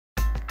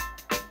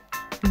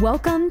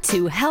Welcome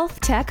to Health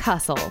Tech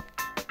Hustle.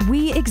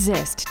 We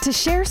exist to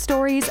share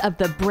stories of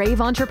the brave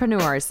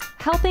entrepreneurs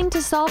helping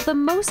to solve the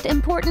most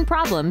important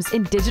problems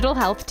in digital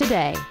health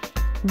today.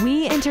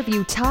 We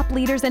interview top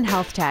leaders in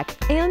health tech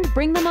and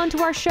bring them onto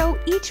our show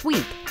each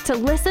week to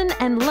listen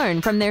and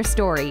learn from their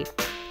story.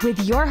 With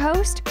your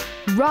host,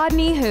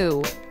 Rodney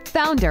Hu,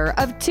 founder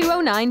of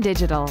 209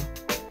 Digital.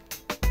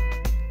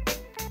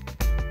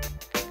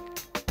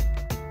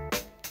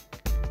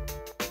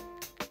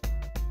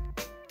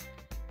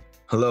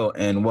 Hello,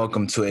 and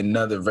welcome to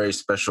another very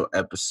special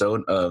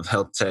episode of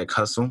Health Tech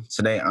Hustle.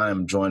 Today, I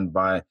am joined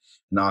by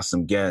an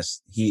awesome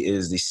guest. He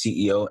is the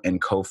CEO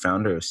and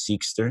co-founder of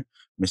Seqster,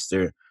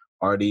 Mr.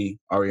 Ardy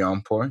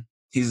Arianpour.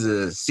 He's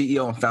the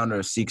CEO and founder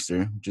of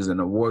Seqster, which is an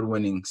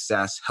award-winning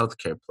SaaS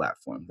healthcare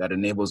platform that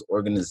enables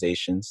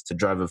organizations to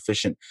drive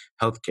efficient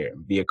healthcare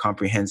via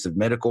comprehensive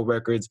medical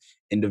records,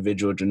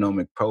 individual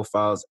genomic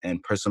profiles,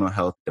 and personal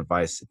health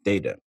device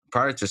data.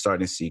 Prior to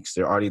starting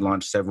Seqster, Ardy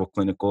launched several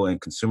clinical and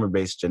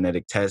consumer-based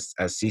genetic tests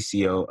as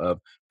CCO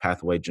of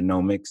Pathway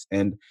Genomics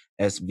and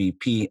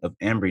SVP of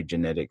Ambry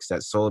Genetics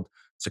that sold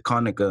to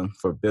Konica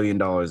for $1 billion in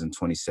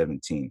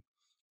 2017.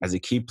 As a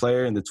key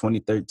player in the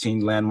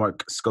 2013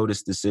 landmark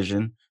SCOTUS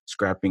decision,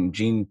 scrapping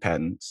gene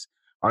patents,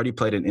 Ardy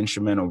played an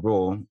instrumental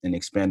role in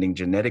expanding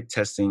genetic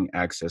testing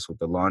access with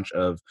the launch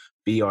of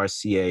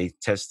BRCA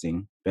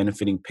testing,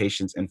 benefiting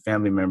patients and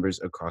family members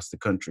across the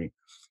country.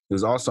 He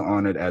was also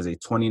honored as a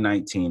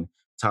 2019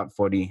 Top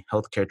 40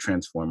 Healthcare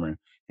Transformer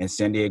and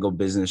San Diego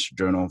Business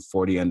Journal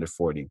 40 Under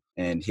 40.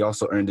 And he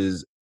also earned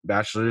his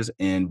bachelor's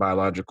in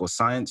biological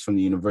science from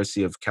the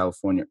University of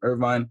California,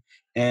 Irvine,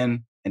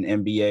 and an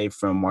MBA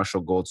from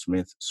Marshall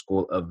Goldsmith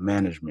School of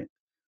Management.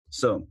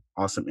 So,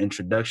 awesome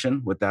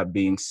introduction. With that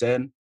being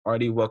said,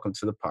 Ardy, welcome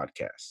to the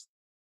podcast.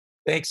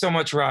 Thanks so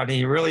much,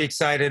 Rodney. Really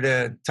excited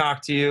to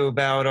talk to you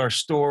about our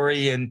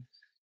story and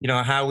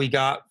how we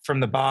got from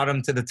the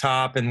bottom to the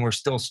top, and we're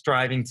still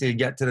striving to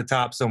get to the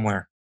top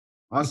somewhere.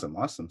 Awesome.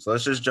 So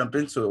let's just jump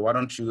into it. Why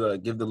don't you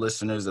give the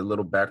listeners a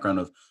little background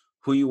of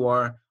who you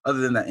are, other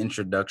than that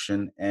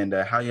introduction, and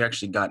how you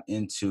actually got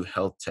into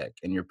health tech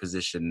and your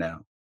position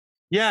now?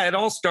 Yeah, it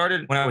all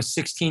started when I was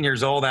 16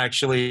 years old,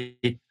 actually.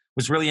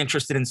 Was really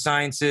interested in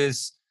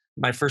sciences.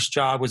 My first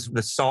job was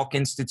the Salk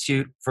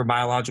Institute for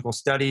Biological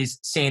Studies,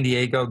 San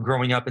Diego.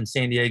 Growing up in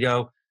San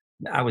Diego,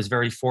 I was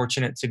very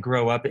fortunate to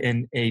grow up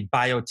in a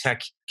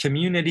biotech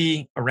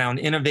community around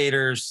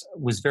innovators,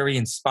 was very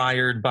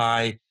inspired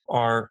by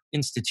our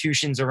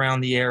institutions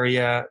around the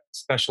area,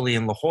 especially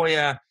in La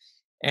Jolla.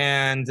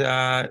 And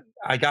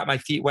I got my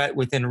feet wet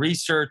within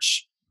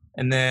research.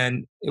 And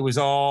then it was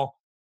all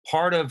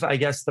part of, I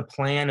guess, the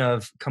plan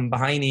of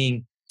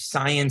combining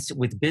science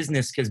with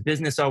business, because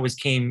business always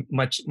came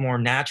much more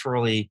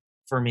naturally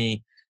for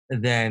me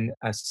than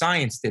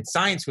science did.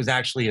 Science was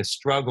actually a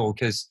struggle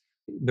because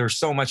there's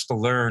so much to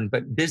learn,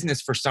 but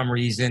business for some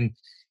reason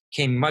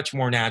came much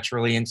more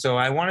naturally. And so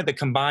I wanted to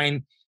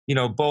combine,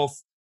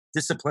 both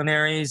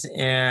disciplinaries,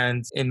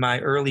 and in my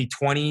early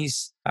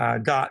 20s,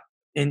 got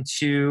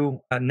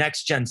into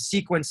next-gen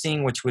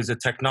sequencing, which was a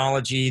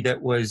technology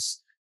that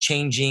was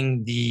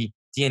changing the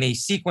DNA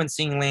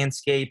sequencing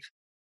landscape.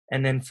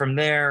 And then from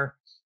there,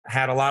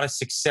 had a lot of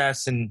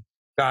success and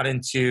got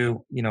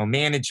into,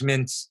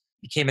 management,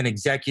 became an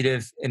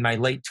executive in my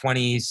late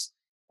 20s,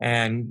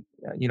 and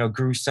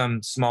grew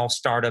some small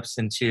startups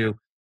into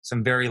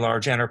some very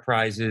large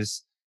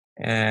enterprises,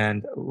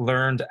 and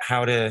learned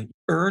how to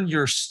earn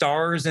your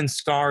stars and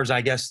scars,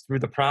 I guess, through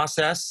the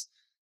process.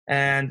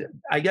 And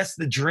I guess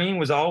the dream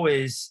was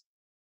always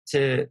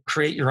to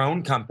create your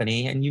own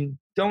company, and you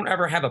don't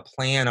ever have a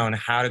plan on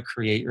how to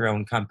create your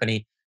own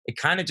company. It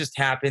kind of just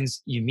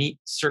happens. You meet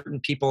certain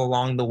people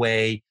along the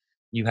way.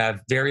 You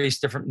have various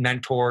different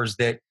mentors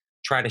that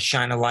try to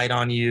shine a light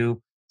on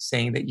you,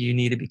 saying that you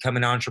need to become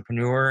an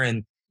entrepreneur.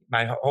 And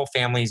my whole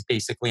family is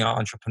basically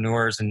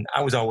entrepreneurs. And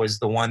I was always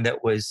the one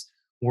that was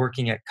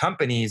working at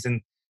companies,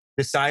 and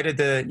decided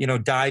to,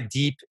 dive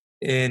deep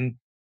in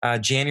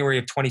January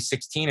of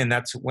 2016. And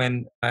that's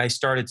when I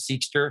started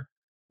Seqster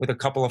with a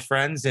couple of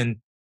friends. And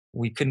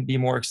we couldn't be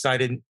more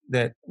excited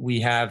that we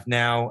have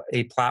now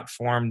a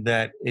platform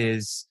that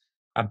is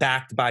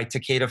backed by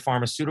Takeda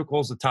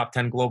Pharmaceuticals, the top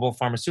 10 global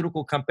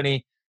pharmaceutical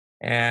company.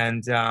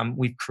 And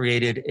we've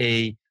created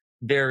a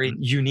very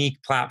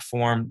unique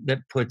platform that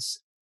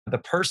puts the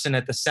person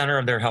at the center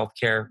of their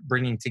healthcare,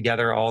 bringing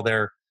together all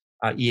their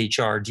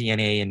EHR,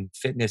 DNA, and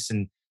fitness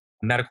and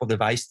medical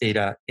device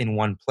data in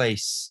one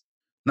place.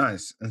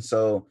 Nice. And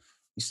so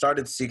you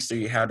started Seqster,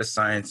 you had a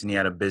science and you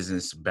had a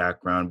business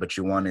background, but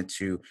you wanted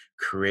to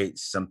create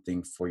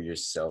something for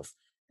yourself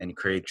and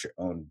create your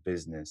own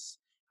business.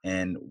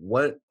 And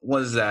what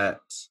was that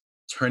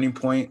turning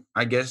point,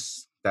 I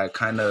guess, that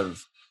kind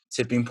of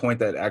tipping point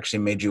that actually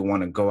made you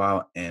want to go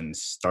out and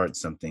start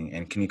something?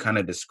 And can you kind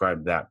of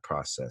describe that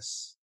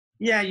process?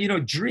 Yeah,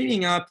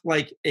 dreaming up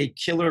like a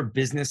killer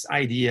business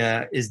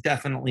idea is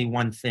definitely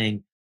one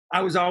thing.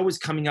 I was always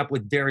coming up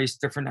with various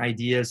different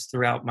ideas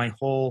throughout my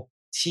whole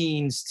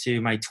teens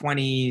to my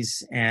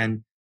 20s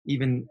and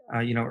even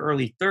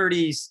early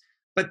 30s.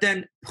 But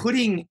then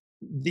putting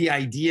the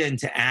idea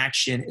into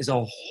action is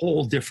a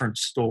whole different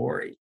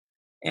story.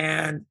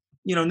 And,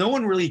 no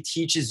one really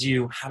teaches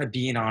you how to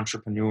be an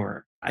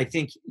entrepreneur. I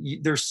think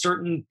there's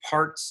certain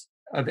parts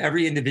of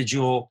every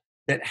individual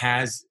that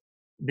has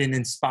been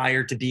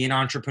inspired to be an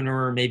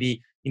entrepreneur.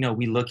 Maybe,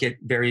 we look at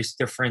various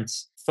different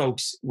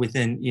folks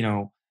within,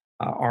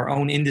 our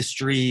own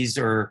industries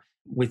or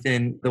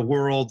within the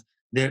world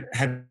that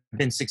have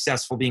been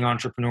successful being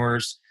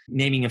entrepreneurs,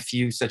 naming a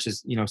few such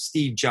as,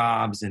 Steve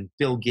Jobs and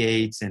Bill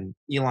Gates and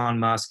Elon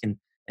Musk and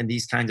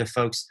these kinds of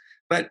folks.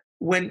 But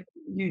when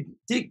you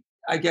dig,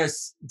 I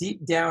guess,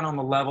 deep down on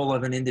the level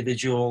of an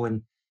individual,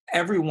 and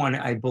everyone,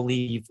 I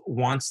believe,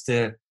 wants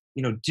to,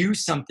 do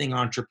something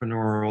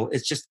entrepreneurial.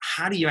 It's just,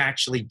 how do you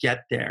actually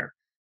get there?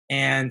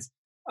 And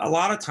a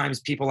lot of times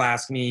people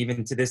ask me,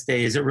 even to this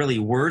day, is it really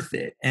worth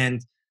it?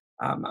 And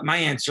my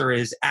answer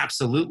is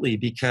absolutely,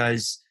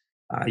 because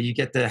you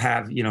get to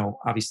have,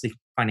 obviously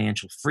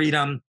financial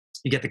freedom.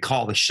 You get to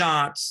call the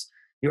shots.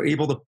 You're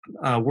able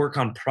to work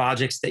on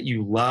projects that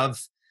you love.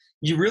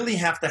 You really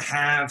have to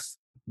have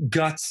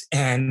guts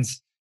and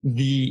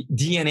the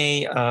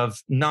DNA of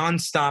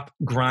nonstop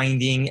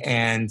grinding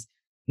and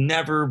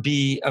never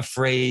be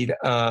afraid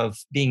of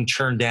being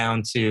turned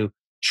down to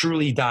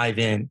truly dive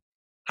in.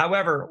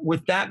 However,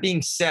 with that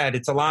being said,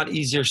 it's a lot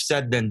easier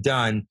said than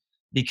done,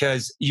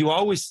 because you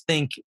always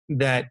think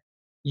that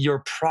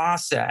your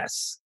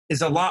process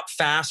is a lot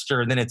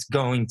faster than it's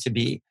going to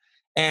be.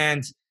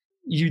 And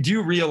you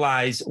do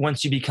realize,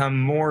 once you become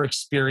more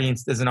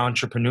experienced as an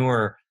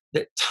entrepreneur,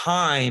 that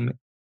time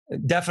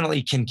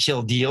definitely can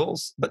kill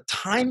deals, but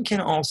time can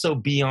also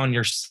be on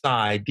your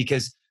side,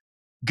 because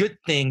good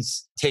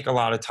things take a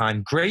lot of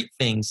time. Great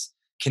things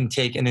can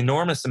take an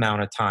enormous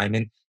amount of time.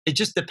 And it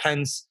just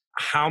depends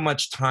how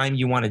much time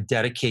you want to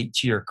dedicate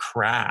to your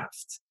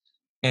craft.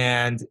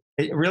 And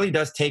it really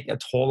does take a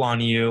toll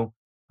on you.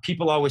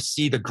 People always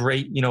see the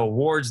great,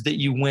 awards that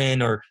you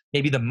win, or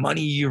maybe the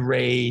money you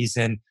raise,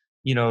 and,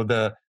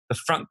 the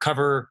front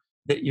cover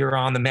that you're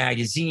on the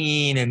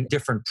magazine and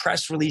different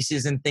press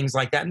releases and things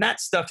like that. And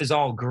that stuff is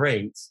all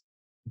great.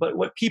 But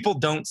what people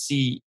don't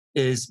see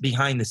is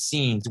behind the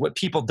scenes. What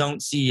people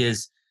don't see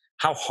is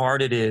how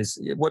hard it is.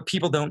 What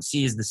people don't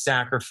see is the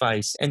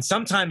sacrifice. And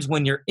sometimes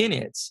when you're in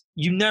it,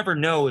 you never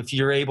know if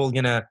you're able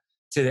to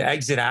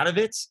exit out of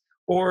it,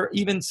 or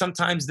even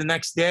sometimes the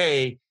next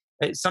day,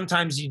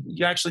 sometimes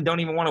you actually don't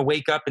even want to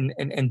wake up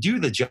and do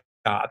the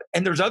job.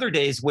 And there's other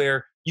days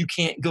where you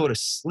can't go to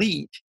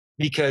sleep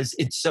because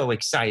it's so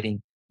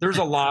exciting. There's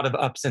a lot of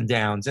ups and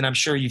downs. And I'm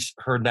sure you've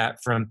heard that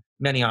from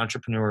many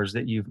entrepreneurs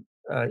that you've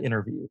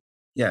interviewed.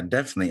 Yeah,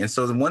 definitely. And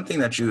so the one thing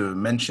that you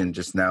mentioned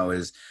just now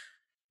is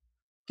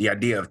the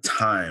idea of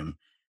time.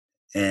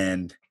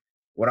 And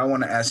what I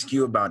want to ask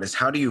you about is,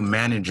 how do you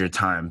manage your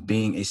time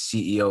being a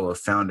CEO, a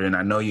founder? And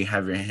I know you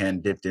have your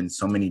hand dipped in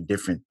so many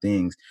different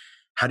things.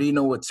 How do you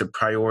know what to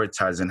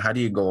prioritize, and how do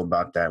you go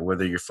about that,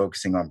 whether you're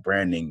focusing on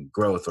branding,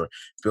 growth, or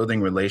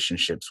building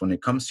relationships? When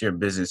it comes to your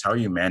business, how are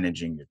you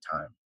managing your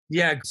time?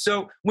 Yeah.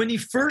 So when you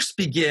first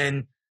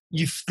begin,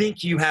 you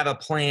think you have a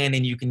plan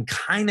and you can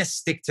kind of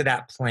stick to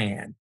that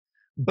plan.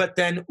 But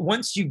then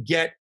once you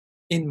get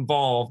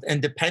involved,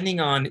 and depending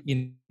on,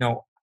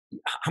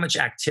 how much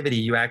activity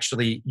you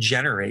actually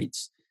generate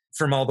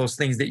from all those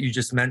things that you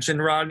just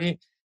mentioned, Rodney,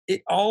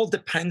 it all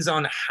depends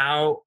on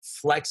how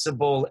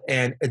flexible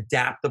and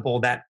adaptable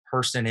that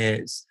person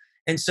is.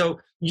 And so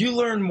you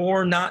learn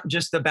more, not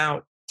just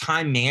about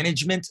time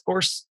management,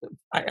 or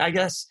I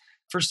guess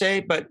per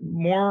se, but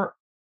more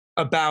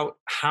about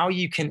how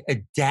you can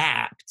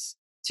adapt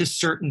to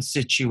certain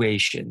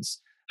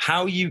situations,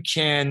 how you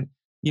can,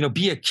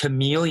 be a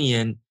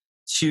chameleon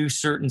to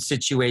certain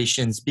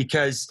situations,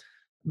 because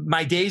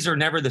my days are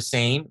never the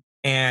same.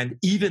 And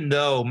even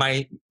though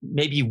my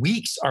maybe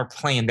weeks are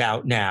planned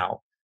out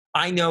now,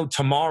 I know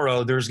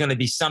tomorrow there's going to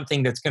be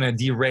something that's going to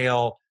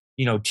derail,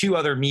 2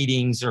 other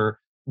meetings or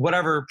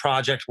whatever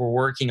project we're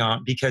working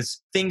on,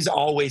 because things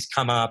always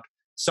come up.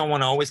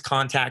 Someone always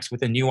contacts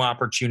with a new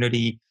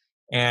opportunity,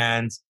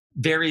 and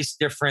various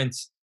different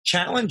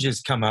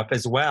challenges come up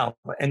as well.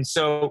 And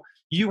so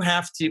you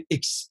have to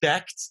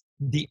expect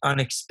the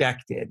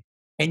unexpected,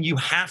 and you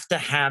have to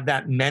have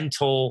that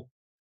mental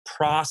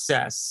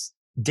process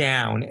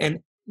down. And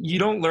you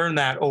don't learn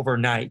that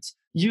overnight.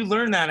 You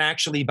learn that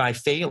actually by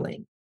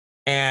failing.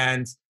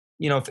 And,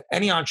 if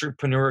any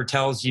entrepreneur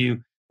tells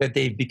you that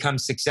they've become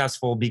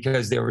successful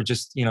because they were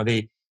just,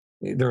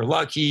 they're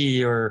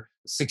lucky, or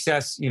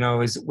success,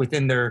 is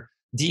within their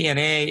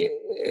DNA,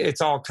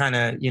 it's all kind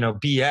of,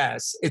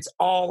 BS. It's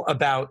all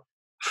about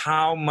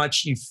how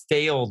much you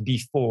failed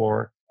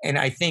before. And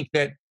I think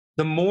that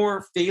the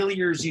more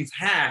failures you've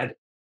had,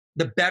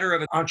 the better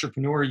of an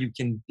entrepreneur you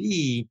can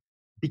be,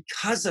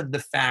 because of the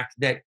fact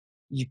that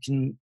you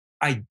can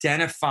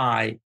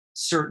identify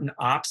certain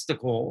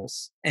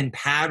obstacles and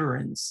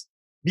patterns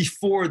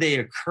before they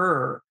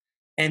occur.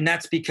 And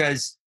that's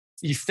because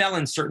you fell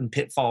in certain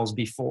pitfalls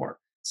before.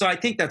 So I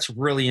think that's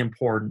really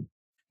important.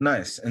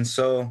 Nice. And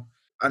so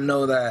I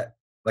know that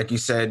like you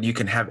said, you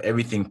can have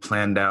everything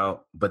planned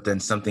out, but then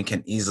something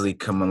can easily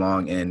come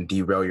along and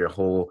derail your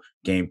whole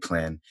game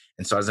plan.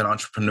 And so as an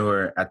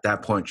entrepreneur, at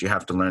that point, you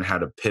have to learn how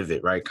to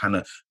pivot, right? Kind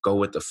of go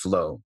with the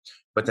flow.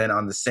 But then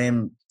on the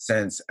same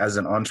sense, as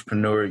an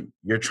entrepreneur,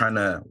 you're trying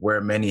to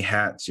wear many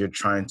hats. You're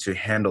trying to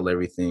handle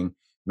everything,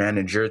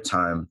 manage your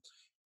time.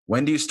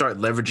 When do you start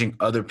leveraging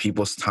other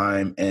people's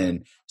time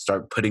and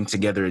start putting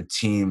together a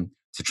team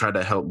to try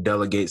to help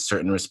delegate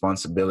certain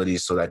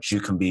responsibilities so that you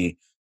can be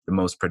the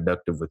most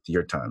productive with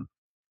your time?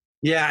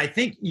 Yeah, I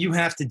think you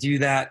have to do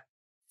that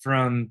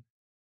from,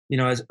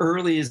 as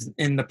early as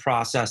in the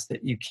process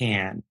that you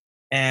can.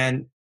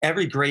 And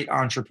every great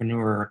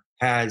entrepreneur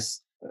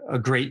has a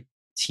great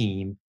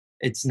team.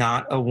 It's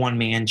not a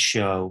one-man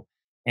show.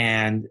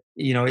 And,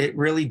 it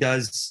really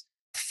does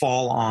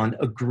fall on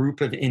a group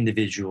of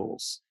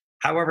individuals.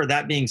 However,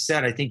 that being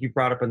said, I think you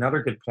brought up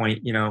another good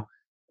point,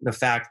 the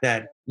fact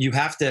that you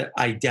have to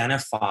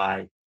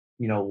identify,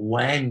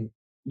 when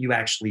you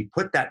actually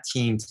put that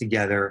team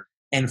together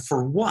and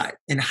for what,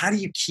 and how do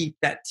you keep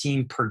that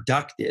team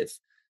productive?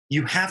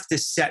 You have to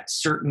set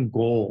certain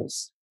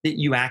goals that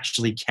you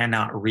actually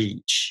cannot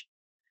reach,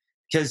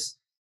 because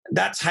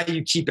that's how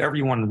you keep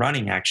everyone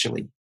running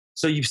actually.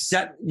 So you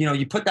set,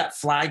 you put that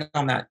flag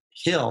on that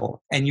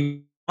hill, and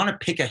you want to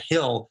pick a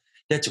hill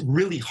that's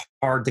really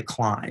hard to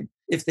climb.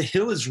 If the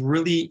hill is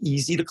really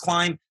easy to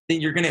climb,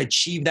 then you're going to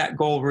achieve that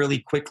goal really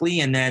quickly.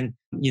 And then,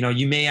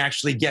 you may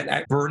actually get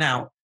at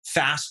burnout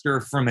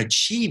faster from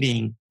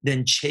achieving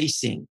than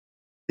chasing.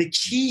 The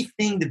key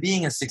thing to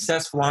being a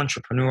successful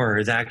entrepreneur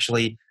is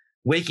actually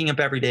waking up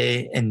every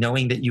day and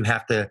knowing that you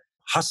have to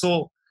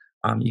hustle.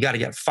 You got to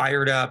get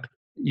fired up.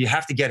 You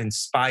have to get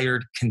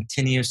inspired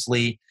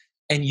continuously.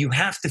 And you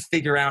have to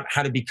figure out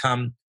how to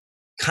become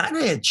kind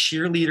of a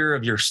cheerleader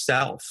of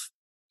yourself.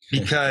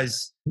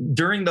 Because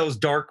during those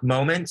dark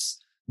moments,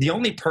 the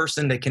only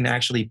person that can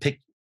actually pick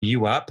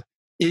you up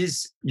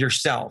is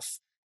yourself.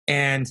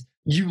 And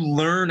you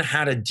learn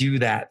how to do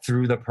that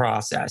through the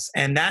process.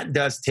 And that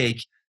does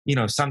take,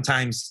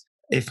 sometimes,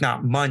 if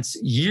not months,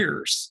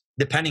 years,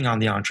 depending on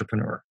the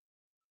entrepreneur.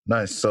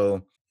 Nice.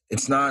 So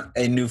it's not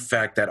a new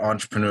fact that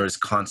entrepreneurs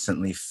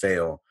constantly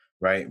fail,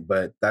 right?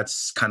 But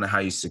that's kind of how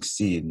you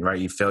succeed, right?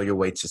 You fail your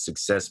way to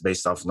success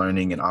based off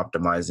learning and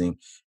optimizing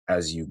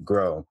as you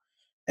grow.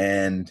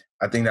 And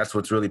I think that's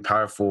what's really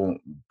powerful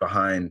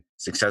behind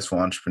successful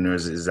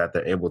entrepreneurs, is that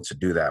they're able to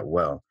do that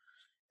well.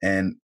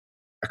 And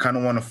I kind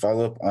of want to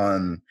follow up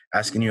on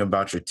asking you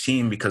about your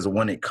team, because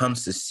when it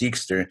comes to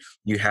Seqster,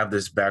 you have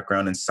this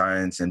background in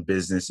science and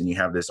business, and you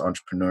have this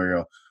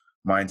entrepreneurial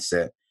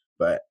mindset.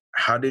 But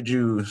how did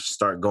you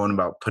start going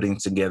about putting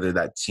together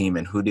that team,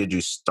 and who did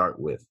you start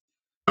with?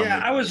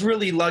 Yeah, I was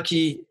really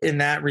lucky in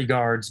that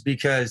regards,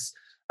 because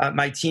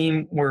my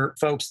team were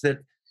folks that,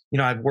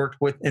 I've worked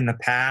with in the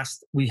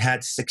past. We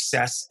had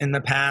success in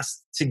the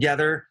past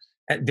together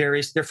at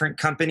various different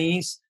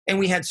companies, and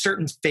we had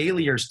certain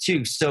failures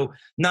too. So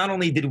not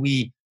only did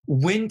we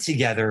win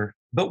together,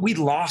 but we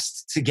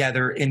lost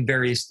together in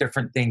various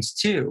different things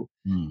too.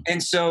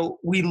 And so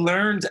we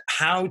learned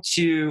how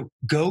to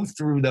go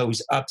through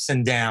those ups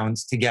and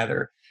downs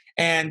together.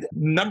 And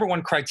number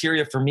one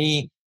criteria for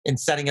me in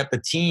setting up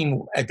the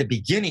team at the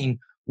beginning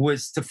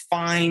was to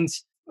find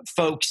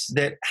folks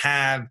that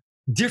have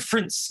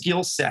different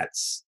skill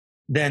sets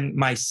than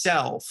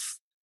myself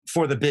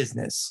for the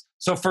business.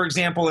 So for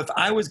example, if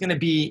I was going to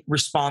be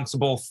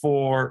responsible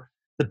for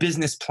the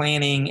business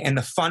planning and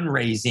the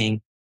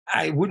fundraising,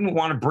 I wouldn't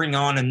want to bring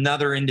on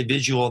another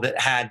individual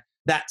that had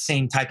that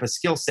same type of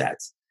skill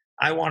sets.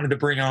 I wanted to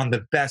bring on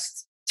the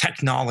best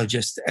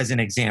technologist, as an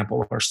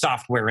example, or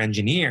software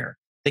engineer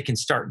that can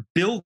start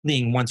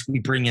building once we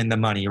bring in the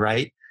money,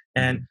 right?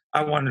 And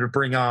I wanted to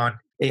bring on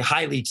a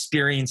highly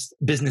experienced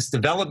business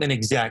development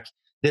exec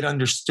that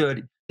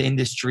understood the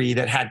industry,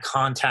 that had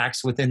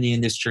contacts within the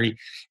industry.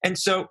 And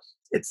so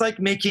it's like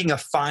making a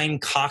fine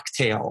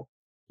cocktail.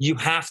 You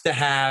have to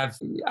have,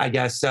 I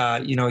guess,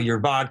 your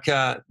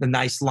vodka, the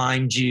nice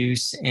lime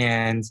juice,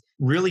 and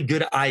really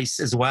good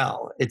ice as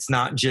well. It's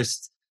not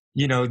just,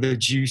 the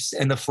juice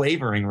and the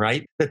flavoring,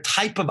 right? The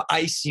type of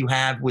ice you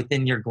have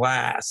within your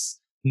glass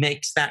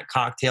makes that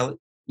cocktail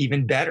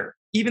even better.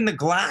 Even the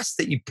glass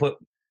that you put,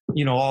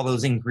 all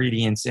those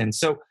ingredients in.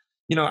 So,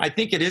 I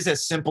think it is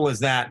as simple as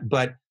that.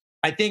 But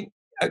I think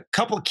a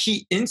couple of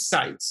key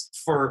insights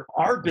for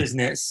our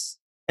business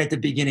at the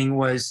beginning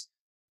was,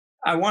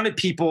 I wanted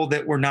people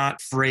that were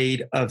not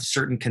afraid of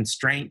certain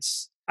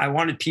constraints. I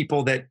wanted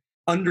people that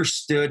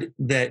understood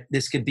that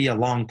this could be a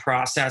long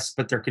process,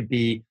 but there could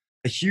be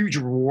a huge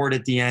reward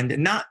at the end,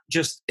 and not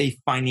just a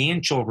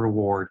financial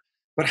reward,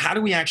 but how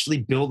do we actually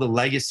build a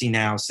legacy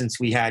now, since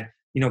we had,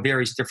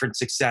 various different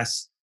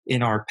success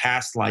in our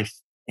past life.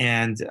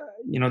 And,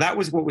 that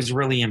was what was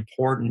really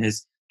important,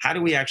 is how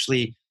do we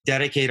actually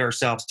dedicate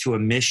ourselves to a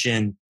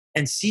mission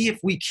and see if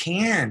we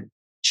can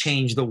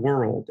change the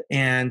world.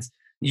 And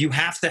you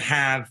have to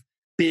have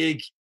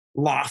big,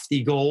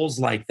 lofty goals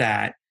like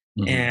that.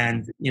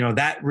 And,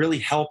 that really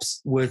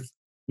helps with,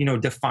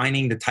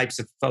 defining the types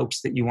of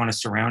folks that you want to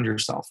surround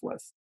yourself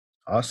with.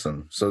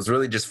 Awesome. So it's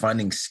really just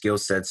finding skill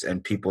sets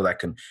and people that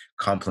can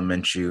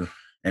complement you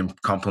and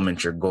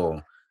complement your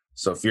goal.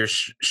 So if you're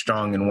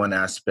strong in one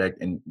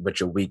aspect and but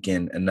you're weak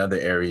in another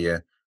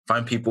area,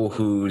 find people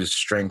whose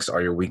strengths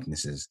are your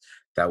weaknesses.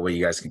 That way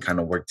you guys can kind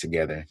of work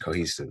together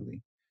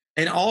cohesively.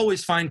 And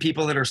always find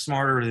people that are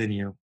smarter than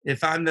you.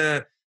 If I'm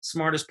the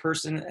smartest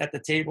person at the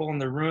table in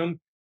the room,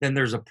 then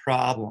there's a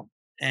problem.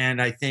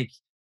 And I think,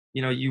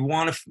 you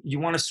want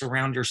to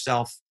surround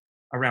yourself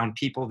around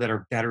people that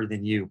are better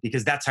than you,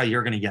 because that's how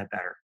you're going to get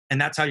better. And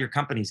that's how your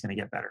company's going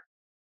to get better.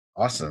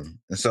 Awesome.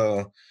 And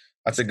so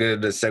that's a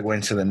good segue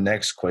into the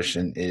next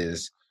question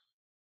is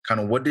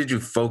kind of what did you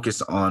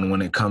focus on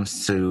when it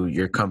comes to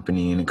your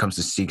company and it comes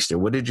to Seqster?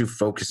 What did you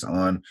focus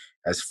on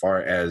as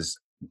far as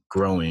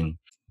growing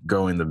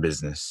the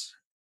business?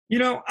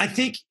 I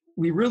think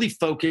we really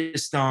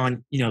focused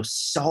on,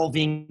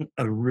 solving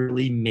a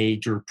really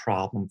major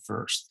problem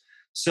first.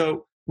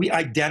 So we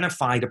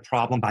identified a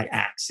problem by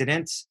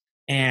accident,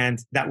 and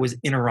that was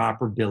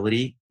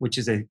interoperability, which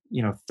is a,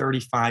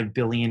 35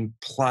 billion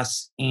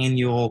plus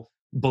annual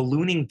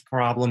ballooning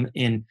problem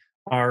in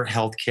our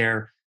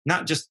healthcare,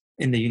 not just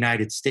in the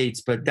United States,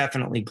 but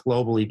definitely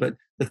globally. But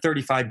the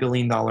 $35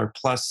 billion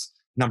plus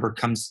number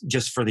comes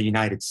just for the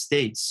United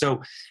States.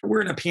 So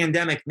we're in a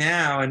pandemic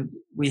now, and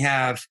we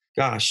have,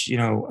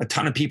 a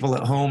ton of people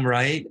at home,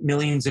 right?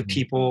 Millions of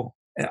people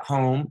at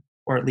home,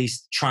 or at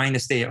least trying to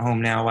stay at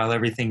home now while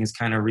everything is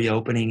kind of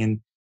reopening. And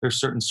there's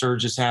certain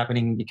surges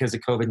happening because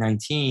of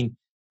COVID-19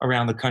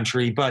 around the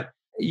country. But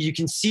you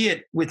can see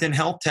it within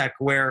health tech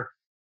where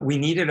we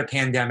needed a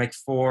pandemic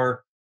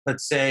for,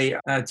 let's say,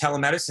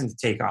 telemedicine to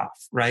take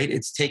off, right?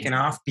 It's taken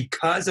off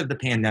because of the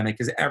pandemic,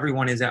 because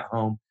everyone is at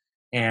home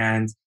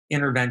and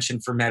intervention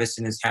for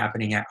medicine is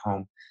happening at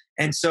home.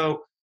 And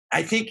so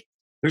I think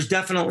there's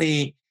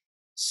definitely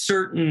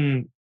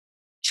certain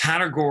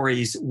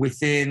categories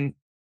within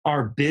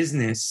our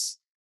business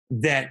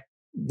that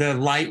the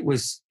light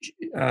was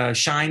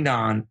shined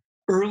on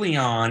early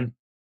on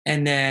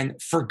and then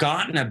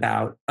forgotten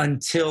about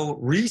until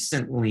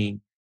recently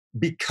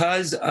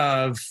because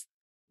of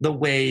the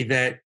way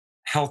that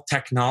health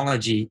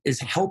technology is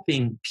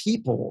helping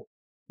people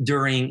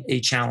during a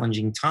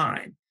challenging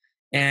time.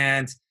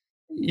 And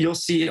you'll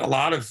see a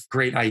lot of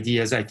great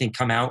ideas, I think,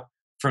 come out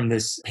from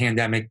this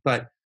pandemic.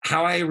 But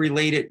how I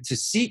relate it to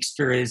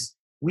Seqster is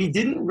we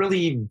didn't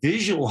really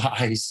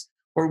visualize,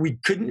 or we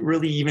couldn't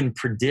really even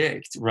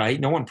predict, right?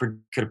 No one could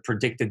have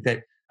predicted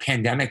that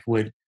pandemic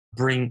would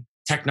bring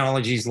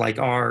technologies like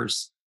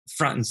ours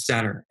front and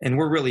center. And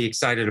we're really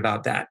excited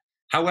about that.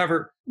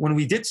 However, when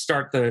we did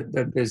start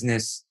the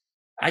business,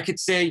 I could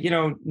say,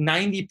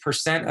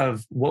 90%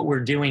 of what we're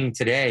doing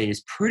today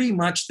is pretty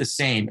much the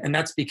same. And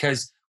that's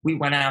because we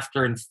went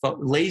after and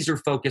laser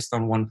focused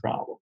on one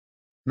problem.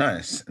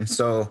 Nice. And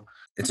so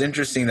it's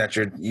interesting that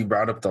you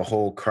brought up the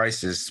whole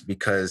crisis,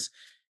 because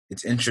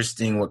it's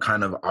interesting what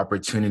kind of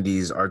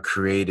opportunities are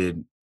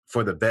created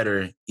for the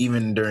better,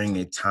 even during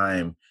a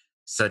time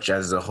such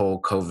as the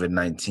whole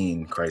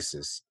COVID-19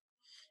 crisis.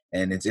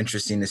 And it's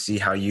interesting to see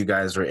how you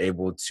guys were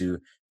able to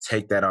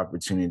take that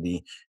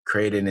opportunity,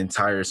 create an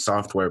entire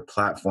software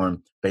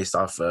platform based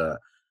off a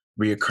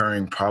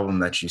reoccurring problem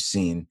that you've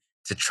seen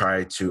to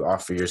try to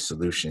offer your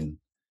solution.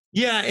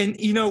 Yeah. And,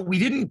 we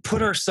didn't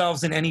put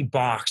ourselves in any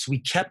box. We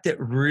kept it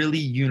really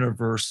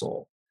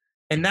universal.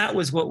 And that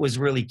was what was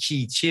really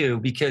key too,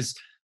 because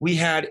we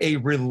had a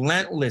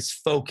relentless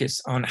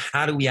focus on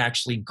how do we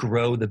actually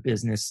grow the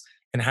business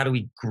and how do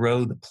we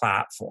grow the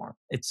platform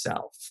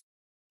itself.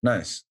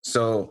 Nice.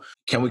 So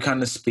can we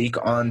kind of speak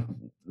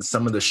on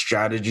some of the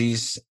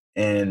strategies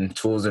and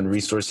tools and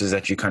resources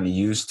that you kind of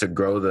use to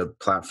grow the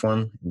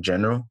platform in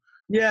general?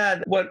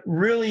 Yeah, what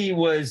really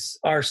was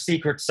our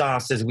secret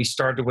sauce is we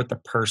started with the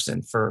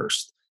person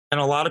first. And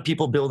a lot of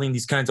people building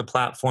these kinds of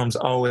platforms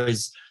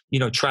always,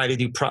 try to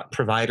do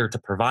provider to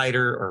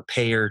provider or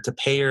payer to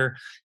payer.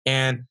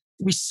 And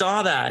we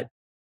saw that,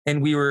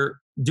 and we were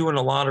doing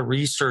a lot of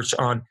research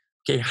on,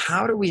 okay,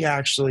 how do we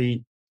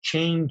actually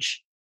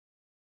change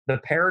the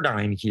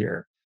paradigm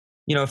here?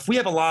 If we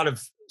have a lot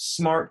of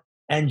smart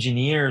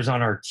engineers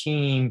on our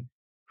team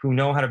who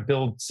know how to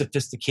build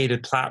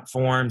sophisticated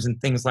platforms and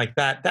things like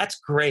that, that's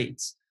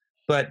great.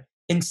 But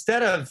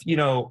instead of,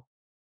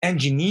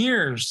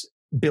 engineers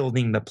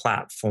building the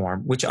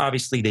platform, which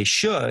obviously they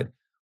should,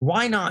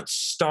 why not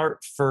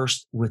start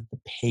first with the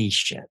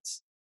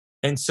patient?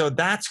 And so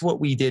that's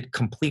what we did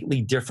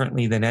completely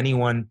differently than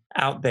anyone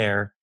out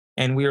there.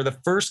 And we are the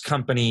first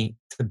company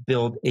to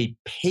build a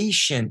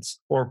patient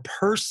or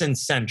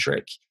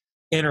person-centric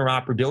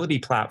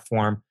interoperability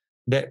platform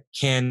that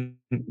can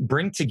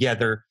bring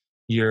together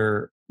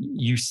your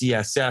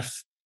UCSF,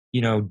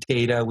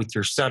 data with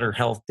your Sutter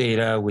Health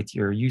data, with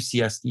your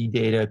UCSD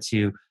data,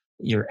 to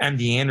your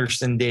MD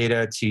Anderson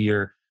data, to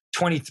your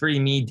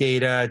 23andMe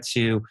data,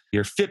 to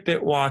your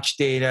Fitbit watch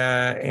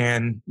data,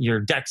 and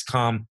your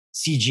Dexcom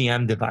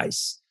CGM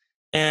device.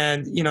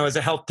 And, as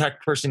a health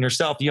tech person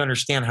yourself, you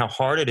understand how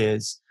hard it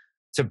is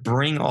to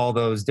bring all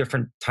those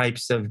different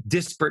types of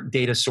disparate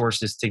data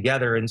sources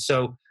together. And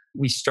so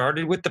We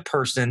started with the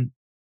person,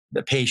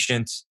 the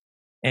patient,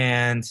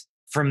 and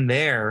from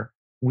there,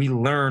 we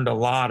learned a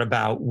lot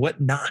about what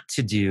not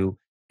to do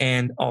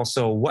and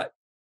also what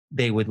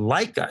they would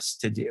like us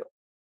to do.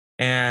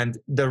 And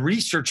the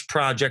research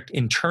project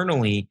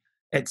internally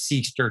at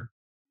Seqster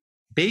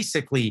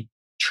basically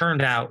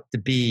turned out to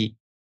be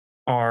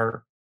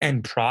our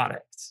end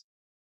product.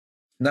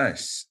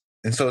 Nice.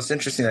 And so it's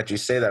interesting that you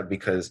say that,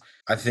 because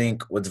I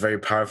think what's very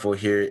powerful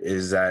here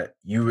is that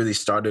you really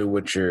started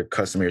with your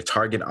customer, your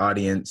target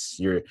audience,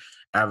 your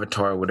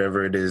avatar,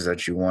 whatever it is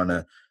that you want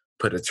to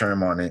put a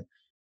term on it.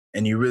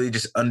 And you really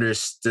just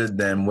understood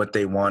them, what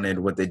they wanted,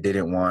 what they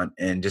didn't want,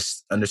 and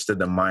just understood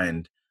the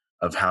mind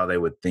of how they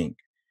would think.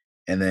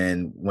 And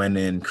then went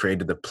in,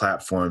 created the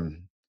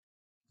platform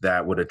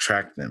that would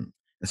attract them.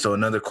 And so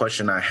another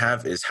question I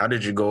have is, how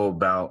did you go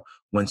about,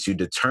 once you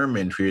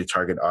determined who your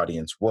target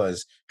audience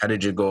was, how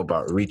did you go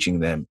about reaching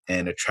them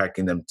and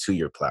attracting them to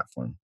your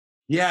platform?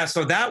 Yeah,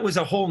 so that was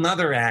a whole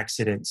nother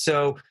accident.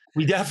 So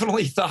we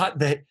definitely thought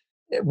that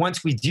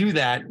once we do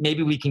that,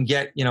 maybe we can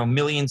get,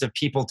 millions of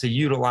people to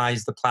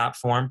utilize the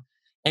platform.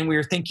 And we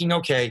were thinking,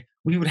 okay,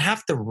 we would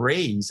have to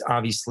raise,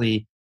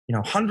 obviously,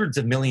 hundreds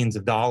of millions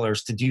of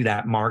dollars to do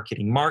that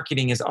marketing.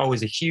 Marketing is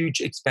always a huge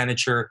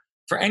expenditure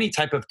for any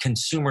type of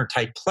consumer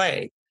type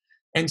play.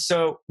 And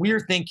so we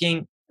were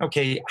thinking,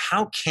 okay,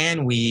 how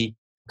can we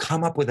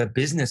come up with a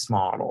business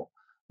model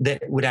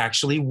that would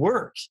actually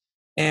work?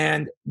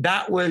 And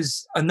that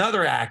was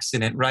another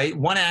accident, right?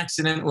 One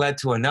accident led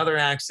to another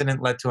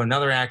accident, led to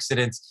another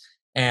accident,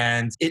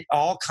 and it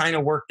all kind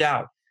of worked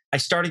out. I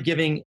started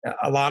giving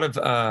a lot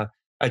of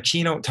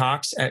keynote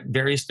talks at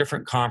various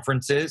different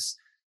conferences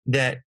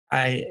that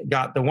I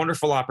got the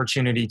wonderful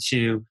opportunity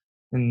to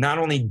not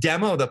only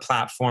demo the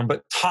platform,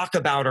 but talk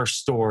about our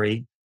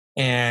story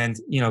and,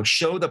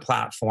 show the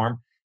platform.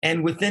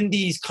 And within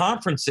these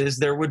conferences,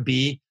 there would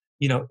be,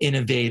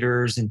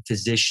 innovators and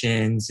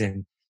physicians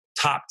and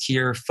top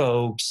tier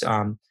folks,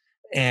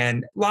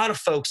 and a lot of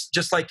folks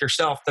just like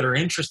yourself that are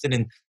interested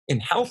in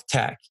health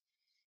tech.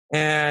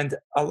 And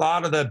a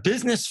lot of the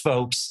business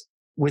folks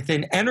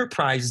within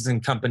enterprises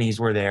and companies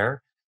were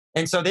there.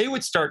 And so they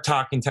would start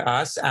talking to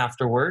us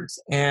afterwards,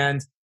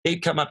 and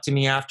they'd come up to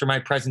me after my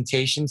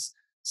presentations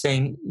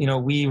saying,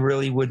 we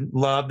really would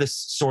love this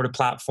sort of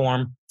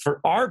platform for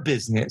our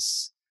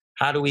business.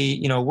 How do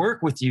we,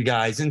 work with you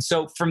guys? And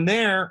so from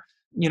there,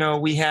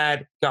 we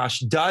had,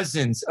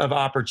 dozens of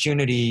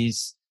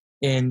opportunities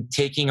in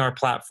taking our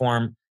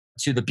platform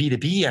to the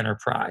B2B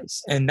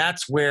enterprise. And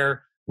that's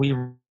where we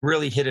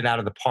really hit it out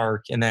of the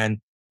park. And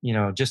then,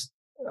 just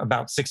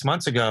about 6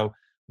 months ago,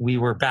 we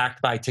were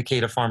backed by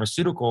Takeda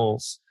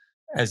Pharmaceuticals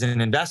as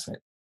an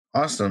investment.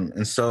 Awesome.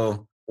 And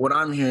so what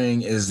I'm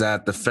hearing is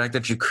that the fact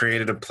that you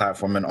created a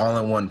platform, an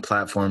all-in-one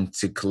platform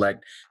to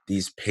collect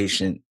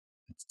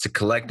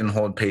and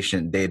hold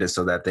patient data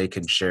so that they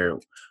can share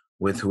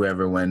with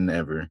whoever,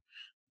 whenever,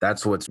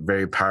 that's what's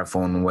very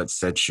powerful and what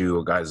sets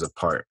you guys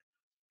apart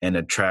and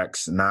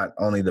attracts not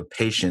only the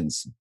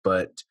patients,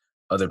 but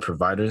other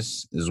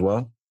providers as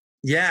well.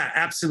 Yeah,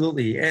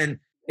 absolutely. And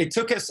it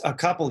took us a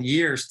couple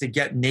years to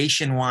get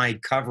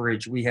nationwide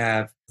coverage. We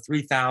have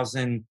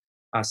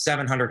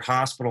 3,700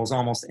 hospitals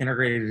almost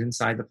integrated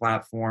inside the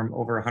platform,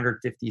 over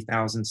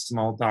 150,000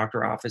 small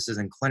doctor offices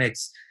and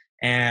clinics.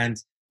 And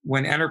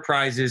when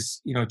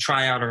enterprises,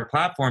 try out our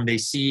platform, they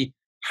see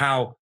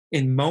how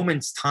in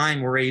moments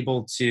time we're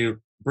able to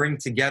bring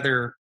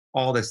together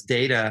all this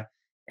data.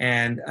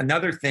 And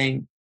another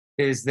thing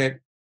is that,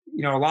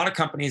 a lot of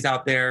companies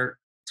out there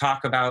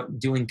talk about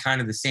doing kind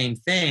of the same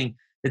thing.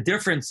 The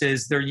difference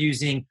is they're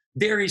using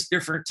various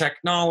different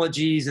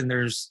technologies, and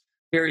there's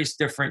various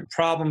different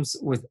problems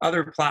with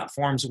other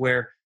platforms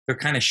where they're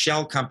kind of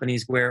shell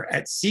companies, where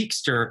at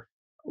Seqster,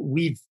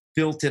 we've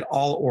built it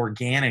all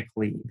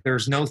organically.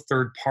 There's no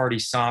third-party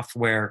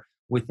software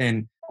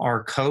within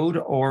our code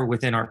or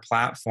within our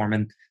platform.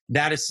 And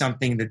that is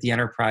something that the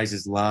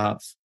enterprises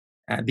love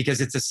because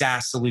it's a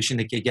SaaS solution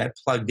that could get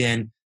plugged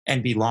in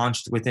and be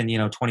launched within,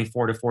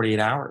 24 to 48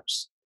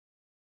 hours.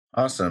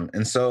 Awesome.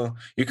 And so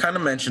you kind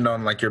of mentioned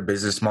on your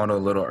business model a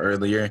little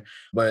earlier,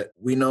 but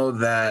we know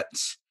that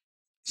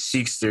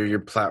Seqster,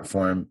 your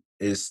platform,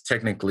 is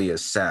technically a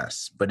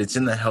SaaS, but it's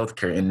in the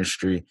healthcare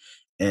industry.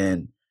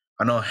 And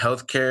I know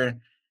healthcare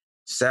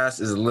SaaS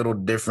is a little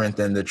different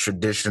than the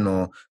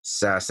traditional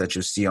SaaS that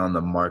you see on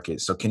the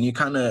market. So can you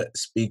kind of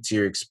speak to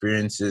your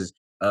experiences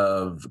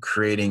of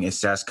creating a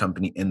SaaS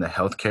company in the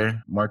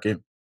healthcare market?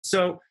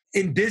 So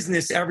in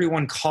business,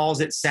 everyone calls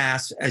it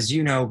SaaS, as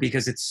you know,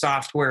 because it's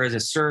software as a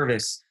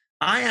service.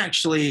 I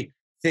actually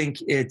think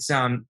it's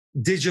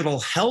digital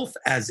health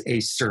as a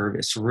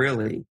service,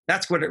 really.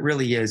 That's what it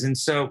really is. And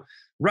so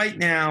right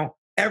now,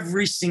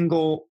 every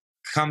single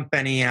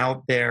company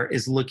out there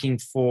is looking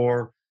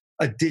for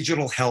a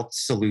digital health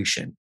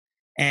solution.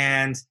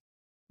 And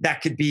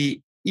that could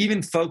be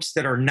even folks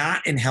that are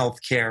not in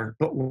healthcare,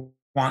 but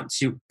want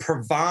to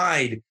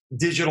provide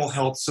digital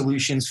health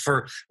solutions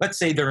for, let's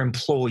say, their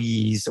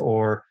employees,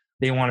 or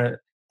they want to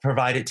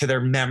provide it to their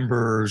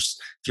members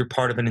if you're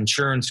part of an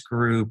insurance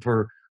group,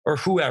 or or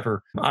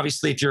whoever.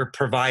 Obviously, if you're a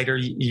provider,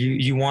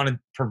 you want to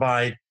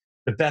provide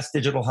the best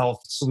digital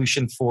health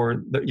solution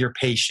for your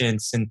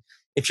patients. And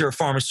if you're a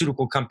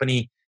pharmaceutical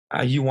company,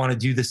 you want to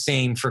do the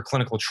same for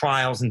clinical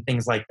trials and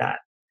things like that.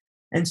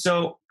 And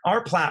so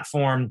our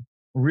platform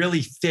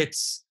really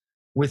fits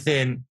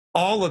within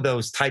all of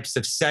those types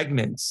of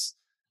segments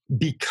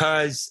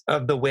because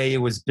of the way it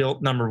was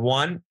built, number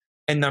one.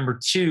 And number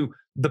two,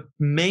 the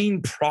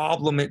main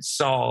problem it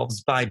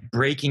solves by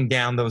breaking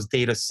down those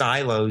data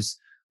silos,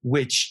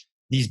 which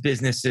these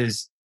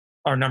businesses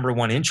are number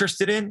one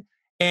interested in,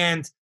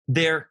 and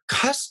their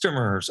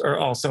customers are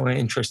also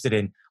interested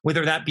in,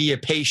 whether that be a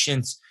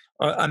patient,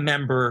 a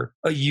member,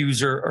 a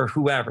user, or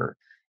whoever.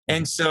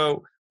 And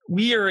so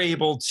we are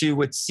able to,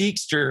 with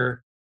Seqster,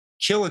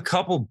 kill a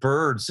couple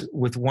birds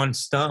with one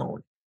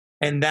stone.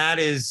 And that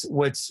is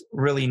what's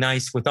really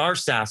nice with our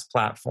SaaS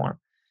platform.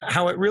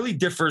 How it really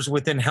differs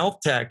within health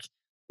tech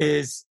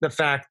is the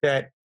fact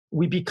that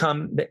we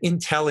become the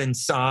Intel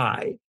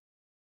inside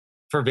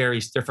for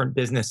various different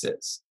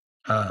businesses.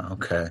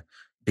 Okay.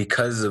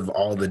 Because of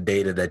all the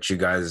data that you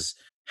guys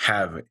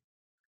have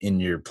in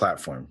your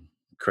platform,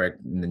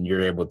 correct? And then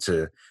you're able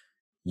to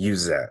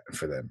use that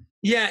for them.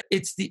 Yeah,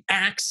 it's the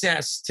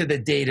access to the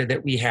data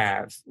that we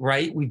have,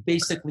 right? We've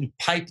basically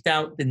piped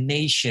out the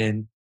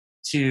nation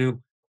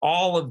to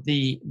all of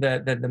the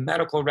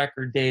medical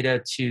record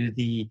data, to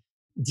the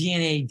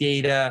DNA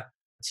data,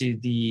 to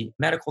the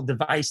medical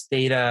device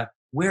data,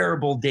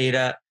 wearable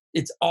data.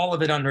 It's all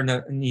of it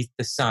underneath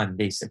the sun,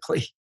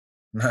 basically.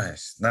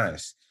 Nice.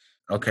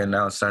 Okay,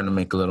 now it's starting to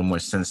make a little more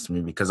sense to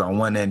me, because on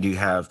one end you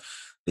have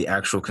the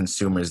actual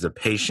consumers, the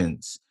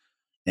patients,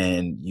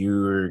 and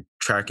you're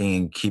tracking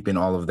and keeping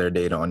all of their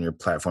data on your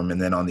platform.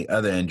 And then on the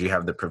other end, you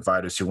have the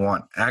providers who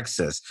want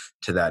access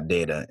to that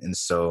data. And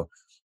so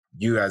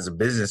you as a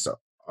business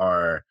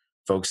are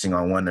focusing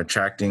on, one,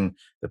 attracting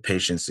the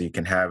patients so you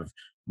can have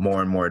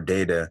more and more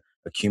data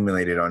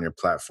accumulated on your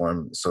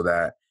platform so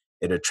that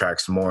it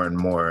attracts more and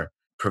more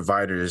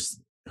providers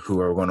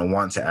who are going to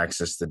want to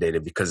access the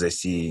data because they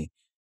see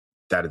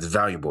that it's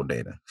valuable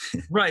data.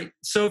 Right.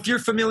 So if you're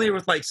familiar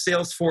with like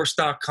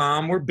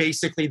Salesforce.com, we're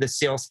basically the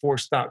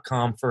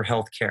Salesforce.com for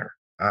healthcare.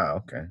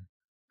 Okay.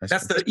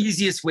 That's the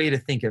easiest way to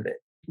think of it,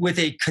 with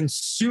a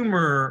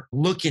consumer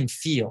look and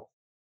feel.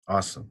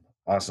 Awesome.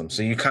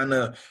 So you kind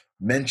of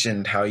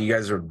mentioned how you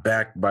guys were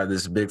backed by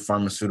this big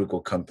pharmaceutical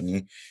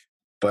company,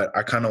 but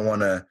I kind of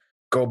want to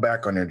go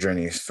back on your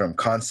journey from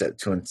concept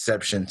to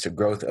inception to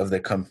growth of the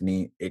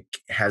company. It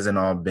hasn't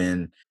all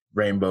been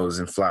rainbows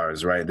and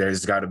flowers, right?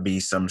 There's got to be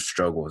some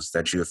struggles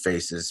that you have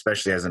faced,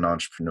 especially as an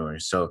entrepreneur.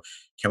 So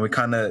can we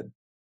kind of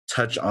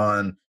touch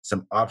on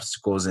some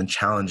obstacles and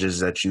challenges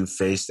that you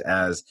faced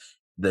as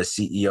the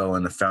CEO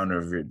and the founder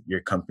of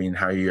your company, and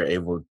how you're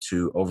able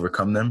to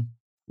overcome them?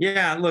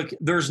 Yeah, look,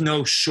 there's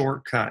no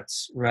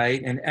shortcuts,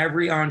 right? And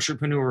every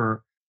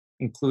entrepreneur,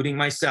 including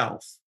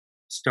myself,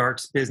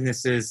 starts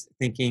businesses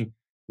thinking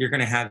you're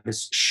going to have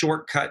this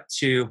shortcut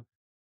to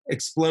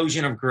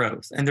explosion of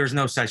growth. And there's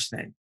no such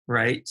thing,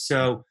 right?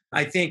 So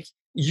I think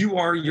you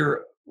are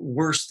your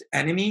worst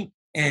enemy,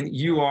 and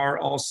you are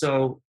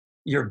also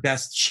your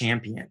best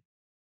champion.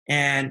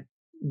 And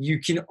you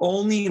can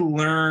only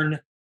learn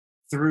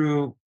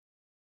through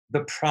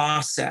the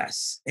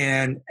process,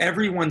 and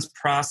everyone's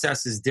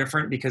process is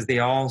different because they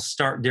all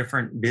start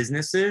different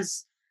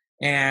businesses,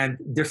 and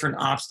different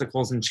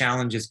obstacles and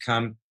challenges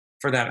come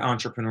for that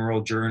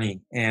entrepreneurial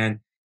journey. And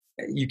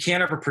you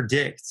can't ever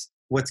predict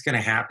what's going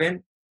to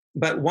happen.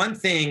 But one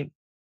thing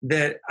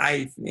that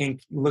I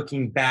think,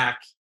 looking back,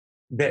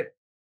 that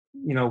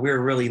we're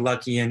really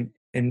lucky and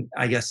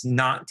I guess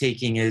not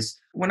taking, is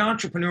when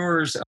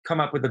entrepreneurs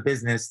come up with a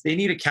business, they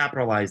need to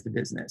capitalize the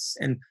business.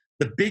 And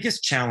the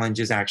biggest challenge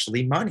is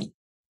actually money.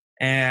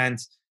 And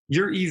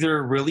you're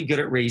either really good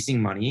at raising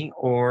money,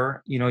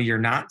 or you're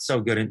not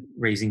so good at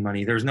raising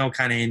money. There's no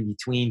kind of in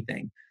between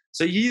thing.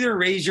 So you either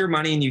raise your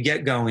money and you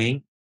get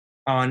going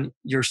on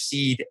your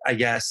seed, I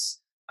guess,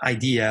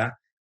 idea,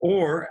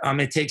 or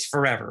it takes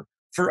forever.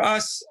 For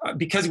us,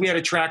 because we had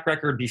a track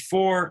record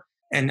before,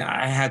 and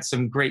I had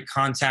some great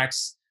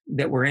contacts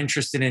that were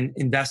interested in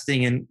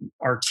investing in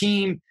our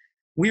team,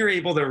 we were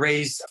able to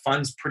raise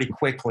funds pretty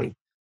quickly.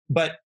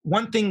 But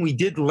one thing we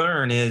did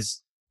learn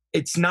is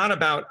it's not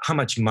about how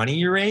much money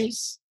you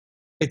raise.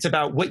 It's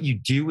about what you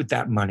do with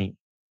that money.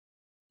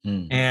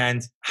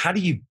 And how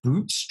do you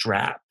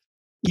bootstrap,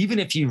 even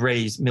if you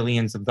raise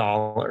millions of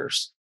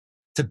dollars,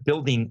 to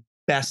building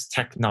best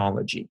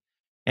technology.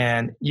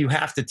 And you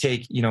have to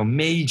take,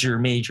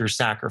 major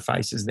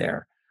sacrifices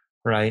there,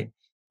 right?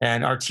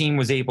 And our team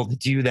was able to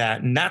do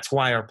that. And that's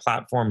why our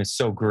platform is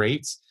so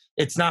great.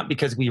 It's not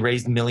because we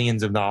raised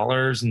millions of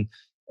dollars, and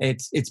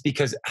it's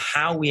because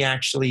how we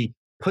actually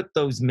put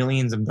those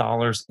millions of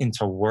dollars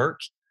into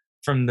work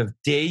from the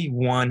day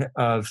one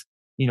of,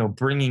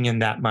 bringing in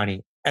that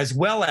money, as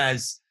well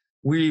as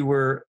we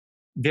were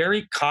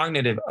very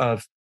cognitive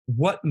of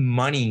what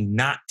money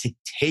not to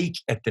take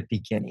at the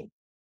beginning,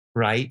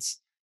 right?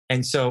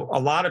 And so a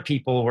lot of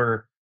people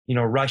were,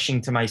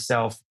 rushing to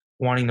myself,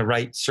 wanting to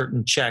write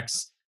certain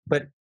checks.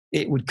 But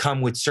it would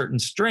come with certain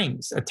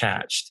strings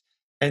attached.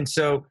 And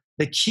so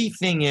the key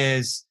thing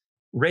is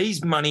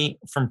raise money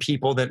from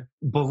people that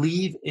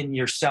believe in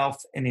yourself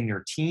and in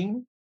your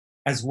team,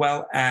 as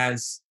well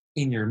as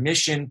in your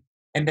mission,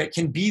 and that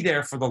can be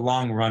there for the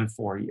long run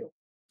for you.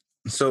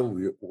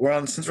 So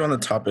since we're on the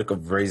topic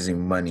of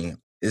raising money,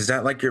 is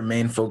that like your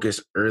main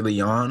focus early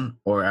on,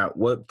 or at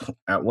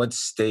what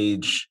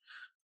stage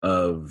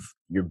of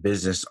your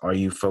business are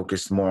you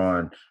focused more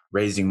on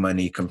raising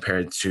money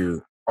compared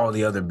to all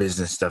the other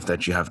business stuff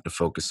that you have to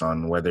focus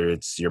on, whether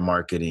it's your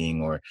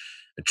marketing or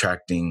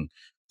attracting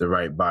the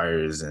right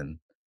buyers and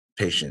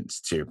patients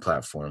to your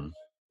platform?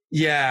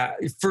 Yeah,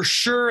 for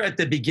sure. At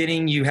the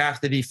beginning, you have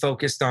to be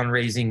focused on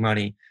raising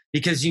money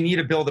because you need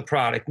to build a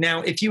product.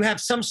 Now, if you have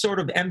some sort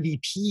of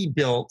MVP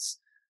built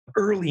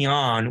early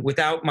on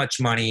without much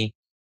money,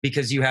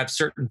 because you have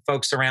certain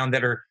folks around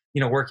that are,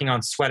 working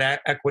on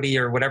sweat equity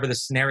or whatever the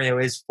scenario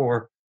is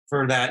for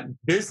that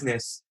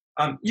business,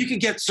 you can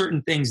get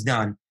certain things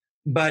done.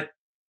 But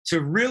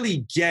to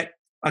really get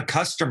a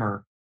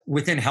customer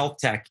within health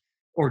tech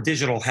or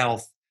digital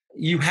health,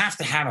 you have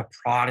to have a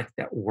product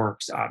that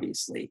works,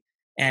 obviously,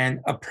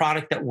 and a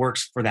product that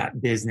works for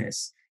that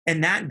business.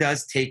 And that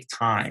does take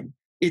time.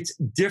 It's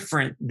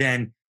different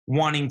than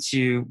wanting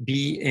to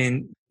be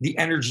in the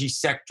energy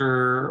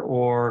sector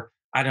or,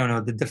 I don't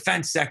know, the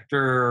defense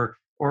sector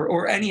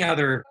or any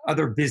other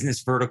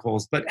business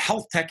verticals. But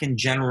health tech in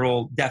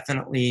general,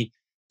 definitely,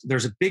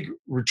 there's a big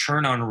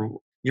return on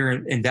your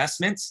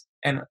investments.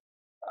 And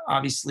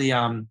obviously,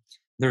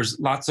 there's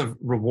lots of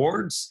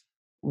rewards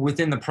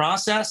within the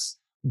process,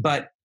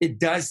 but it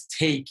does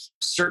take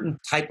certain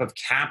type of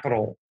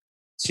capital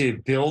to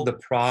build a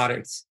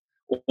product,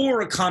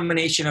 or a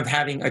combination of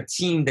having a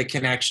team that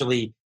can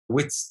actually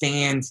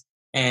withstand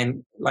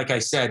and, like I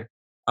said,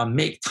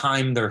 make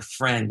time their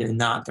friend and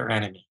not their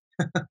enemy.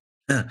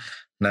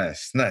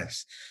 Nice.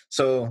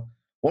 So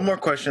one more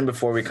question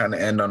before we kind of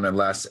end on the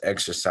last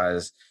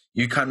exercise.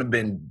 You kind of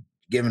been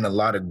given a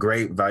lot of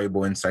great,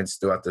 valuable insights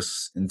throughout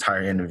this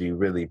entire interview,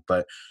 really.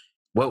 But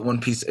what one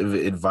piece of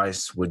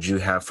advice would you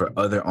have for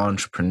other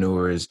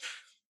entrepreneurs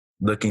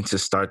looking to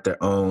start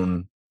their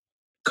own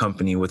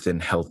company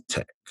within health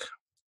tech?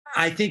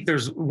 I think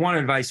there's one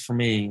advice for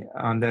me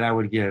that I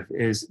would give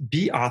is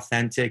be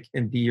authentic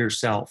and be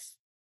yourself,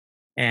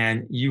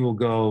 and you will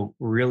go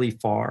really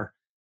far.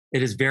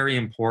 It is very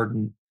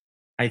important.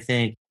 I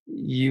think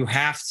you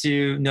have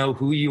to know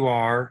who you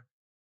are,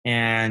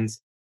 and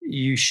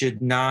you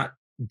should not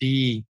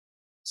be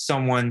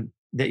someone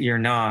that you're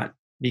not,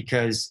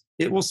 because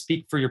it will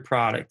speak for your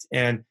product.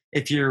 And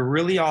if you're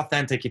really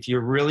authentic, if you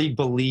really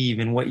believe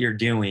in what you're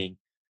doing,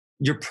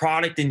 your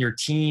product and your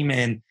team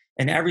and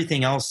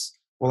everything else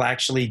will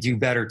actually do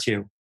better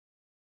too.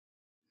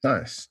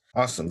 Nice.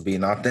 Awesome.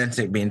 Being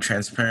authentic, being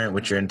transparent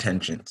with your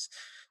intentions.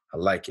 I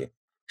like it.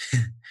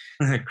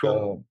 Cool.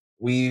 So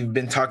we've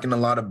been talking a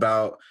lot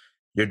about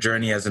your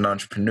journey as an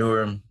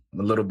entrepreneur, a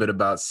little bit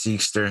about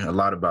Seqster, a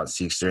lot about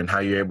Seqster and how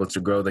you're able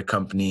to grow the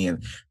company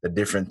and the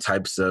different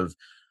types of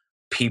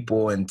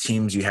people and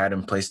teams you had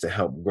in place to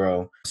help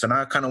grow. So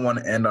now I kind of want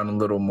to end on a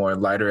little more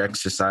lighter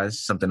exercise,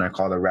 something I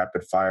call the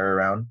rapid fire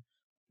round,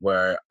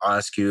 where I'll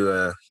ask you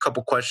a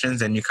couple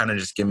questions and you kind of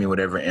just give me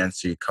whatever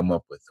answer you come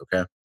up with,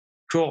 okay?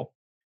 Cool.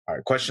 All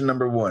right, question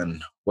number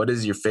 1. What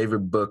is your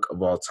favorite book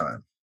of all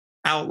time?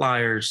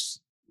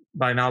 Outliers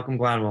by Malcolm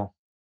Gladwell.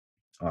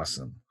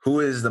 Awesome. Who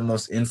is the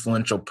most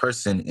influential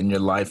person in your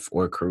life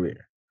or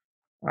career?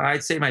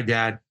 I'd say my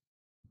dad.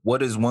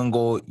 What is one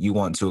goal you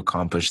want to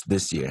accomplish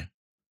this year?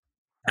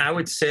 I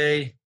would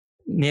say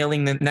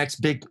nailing the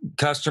next big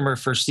customer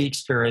for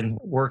Seqster and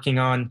working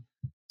on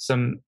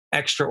some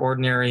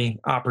extraordinary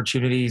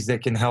opportunities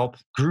that can help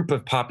group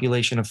of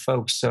population of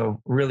folks.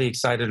 So really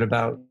excited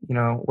about,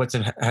 what's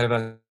ahead of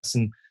us.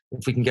 And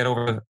if we can get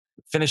over the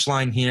finish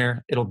line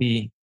here, it'll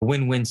be a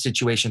win-win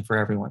situation for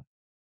everyone.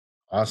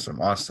 Awesome.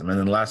 And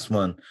then last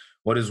one,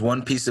 what is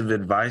one piece of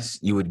advice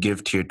you would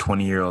give to your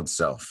 20-year-old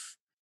self?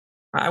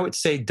 I would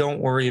say, don't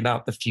worry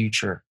about the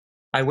future.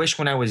 I wish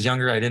when I was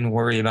younger, I didn't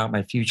worry about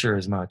my future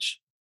as much.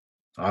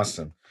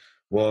 Awesome.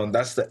 Well,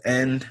 that's the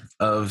end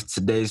of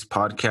today's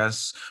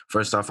podcast.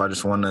 First off, I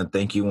just want to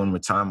thank you one more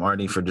time,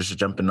 Ardy, for just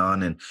jumping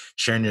on and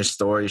sharing your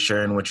story,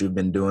 sharing what you've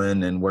been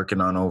doing and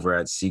working on over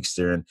at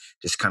Seqster, and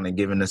just kind of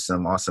giving us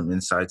some awesome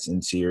insights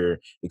into your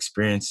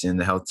experience in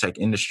the health tech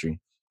industry.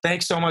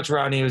 Thanks so much,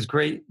 Rodney. It was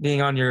great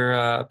being on your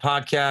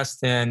podcast,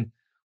 and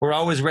we're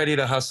always ready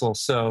to hustle.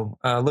 So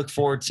look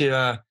forward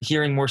to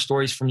hearing more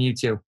stories from you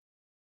too.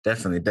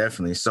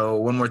 Definitely. So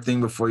one more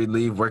thing before you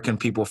leave, where can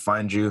people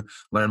find you,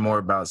 learn more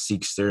about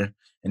Seqster,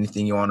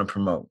 anything you want to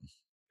promote?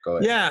 Go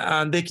ahead.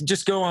 Yeah, they can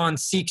just go on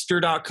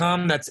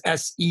Seqster.com. That's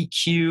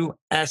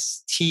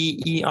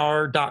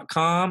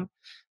Seqster.com.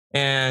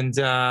 And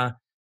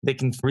they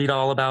can read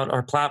all about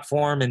our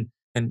platform. And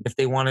if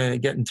they want to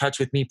get in touch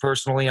with me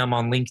personally, I'm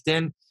on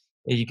LinkedIn.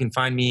 You can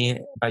find me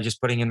by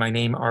just putting in my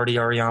name, Ardy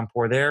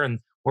Arianpour, there. And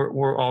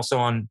we're also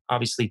on,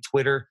 obviously,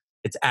 Twitter.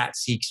 It's at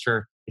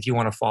Seqster if you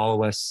want to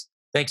follow us.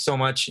 Thanks so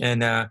much,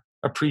 and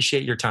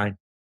appreciate your time.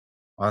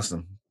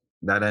 Awesome.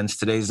 That ends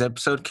today's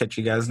episode. Catch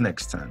you guys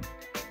next time.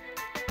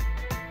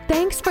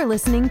 Thanks for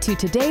listening to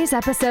today's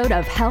episode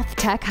of Health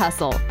Tech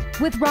Hustle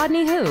with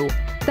Rodney Hu,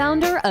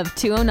 founder of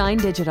 209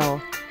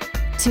 Digital.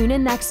 Tune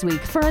in next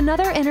week for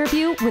another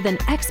interview with an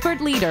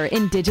expert leader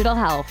in digital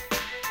health.